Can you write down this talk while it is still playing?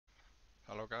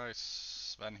Hello guys,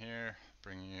 Sven here,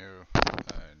 bringing you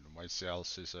YCL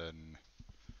season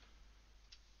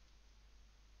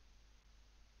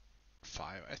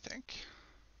 5, I think.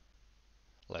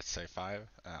 Let's say 5.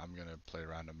 I'm gonna play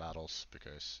random battles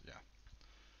because, yeah.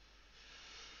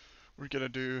 We're gonna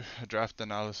do a draft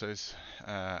analysis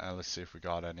and let's see if we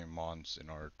got any mons in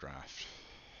our draft.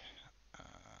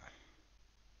 Uh,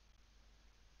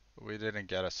 we didn't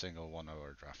get a single one of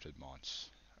our drafted mons.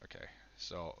 Okay,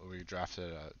 so we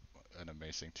drafted an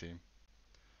amazing team.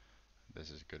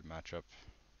 This is a good matchup.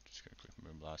 Just gonna click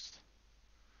Moonblast.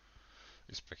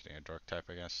 Expecting a dark type,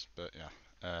 I guess, but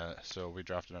yeah. So we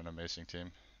drafted an amazing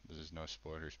team. This is no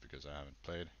spoilers because I haven't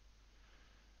played.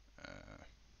 Uh,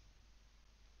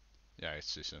 yeah,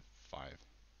 it's season 5.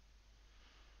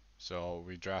 So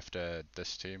we drafted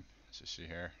this team, as you see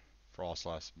here.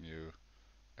 Frostlass, Mew,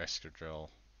 Excadrill,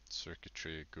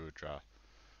 Circuitry, Gudra,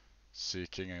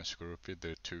 Seaking and Skorupi,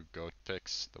 the 2 GOAT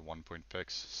picks, the 1-point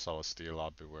picks,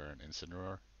 Celesteela, Beware, and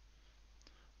Incineroar.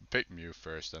 We picked Mew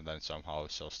first and then somehow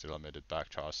Celesteela made it back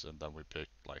to us and then we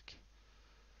picked like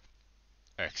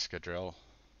Excadrill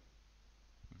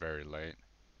very late.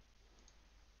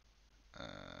 I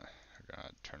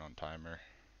gotta turn on timer.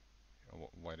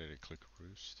 Why did it click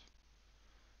roost?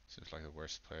 Seems like the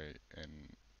worst play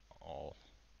in all.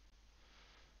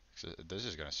 This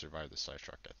is gonna survive the side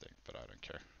truck, I think, but I don't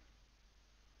care.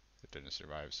 It didn't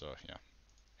survive, so yeah.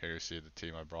 Here you see the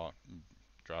team I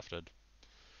drafted.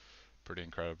 Pretty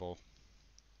incredible.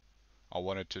 I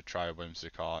wanted to try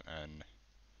Whimsicott uh,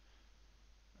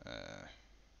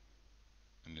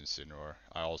 and Incineroar.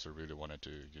 I also really wanted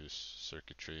to use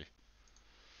Circuitry.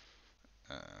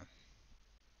 Uh,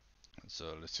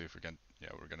 so let's see if we can. Yeah,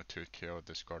 we're gonna 2-KO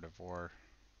this Gardevoir.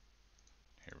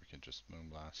 Here we can just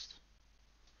Moonblast.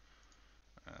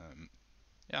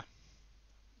 Yeah,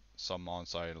 some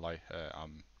mons I like.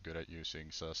 I'm good at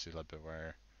using, so Celesteela,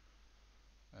 Beware,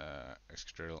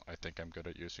 Excadrill. I think I'm good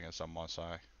at using, and some mons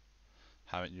I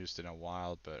haven't used in a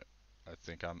while, but I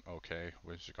think I'm okay.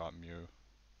 We've got Mew,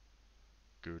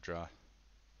 Gudra.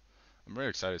 I'm really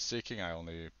excited. Seeking I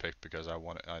only picked because I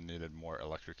needed more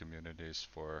electric immunities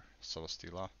for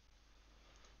Celesteela,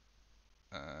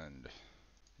 and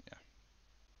yeah.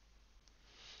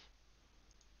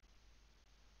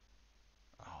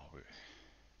 Oh,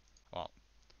 well,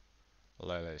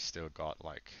 Lele still got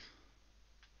like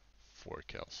 4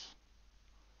 kills.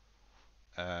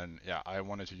 And yeah, I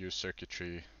wanted to use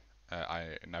Circuitry.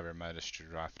 I never managed to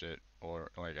draft it,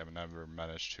 or like I've never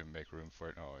managed to make room for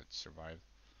it. Oh, it survived.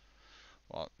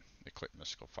 Well, it clicked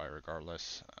Mystical Fire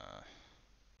regardless.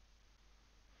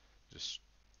 Just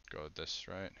go this,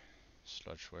 right?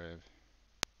 Sludge Wave.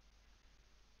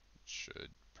 Should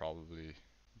probably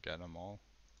get them all.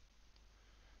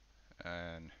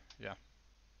 And yeah.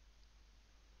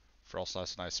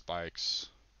 Frostlass and Ice Spikes.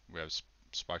 We have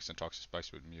Spikes and Toxic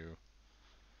Spikes with Mew.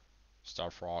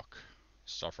 Starfrock.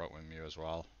 Starfrock with Mew as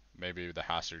well. Maybe the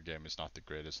hazard game is not the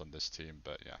greatest on this team,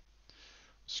 but yeah.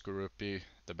 Skorupi,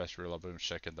 the best Rillaboom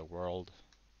check in the world.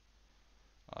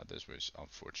 This was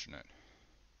unfortunate,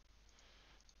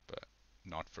 but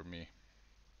not for me.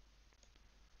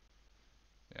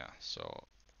 Yeah, so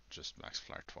just max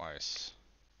flare twice.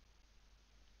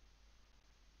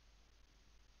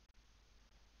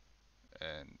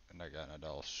 And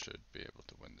Naganadel should be able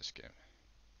to win this game.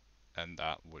 And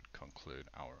that would conclude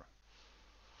our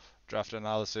draft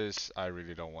analysis. I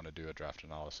really don't want to do a draft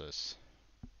analysis.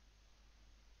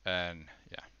 And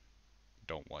yeah,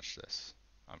 don't watch this.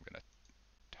 I'm gonna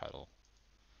title.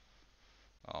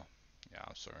 Oh, yeah,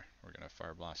 I'm sorry. We're gonna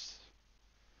Fire Blast.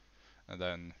 And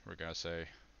then we're gonna say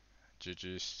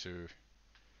GG's to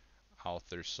Out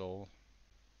Their Soul.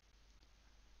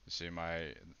 You see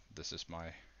this is my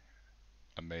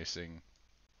amazing.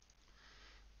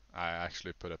 I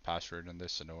actually put a password in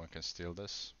this so no one can steal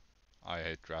this. I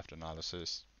hate draft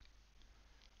analysis.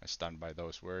 I stand by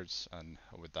those words, and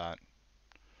with that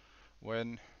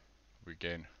win, we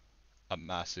gain a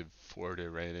massive 40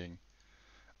 rating,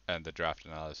 and the draft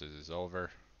analysis is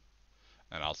over,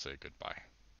 and I'll say goodbye.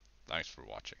 Thanks for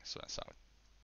watching. Sven out.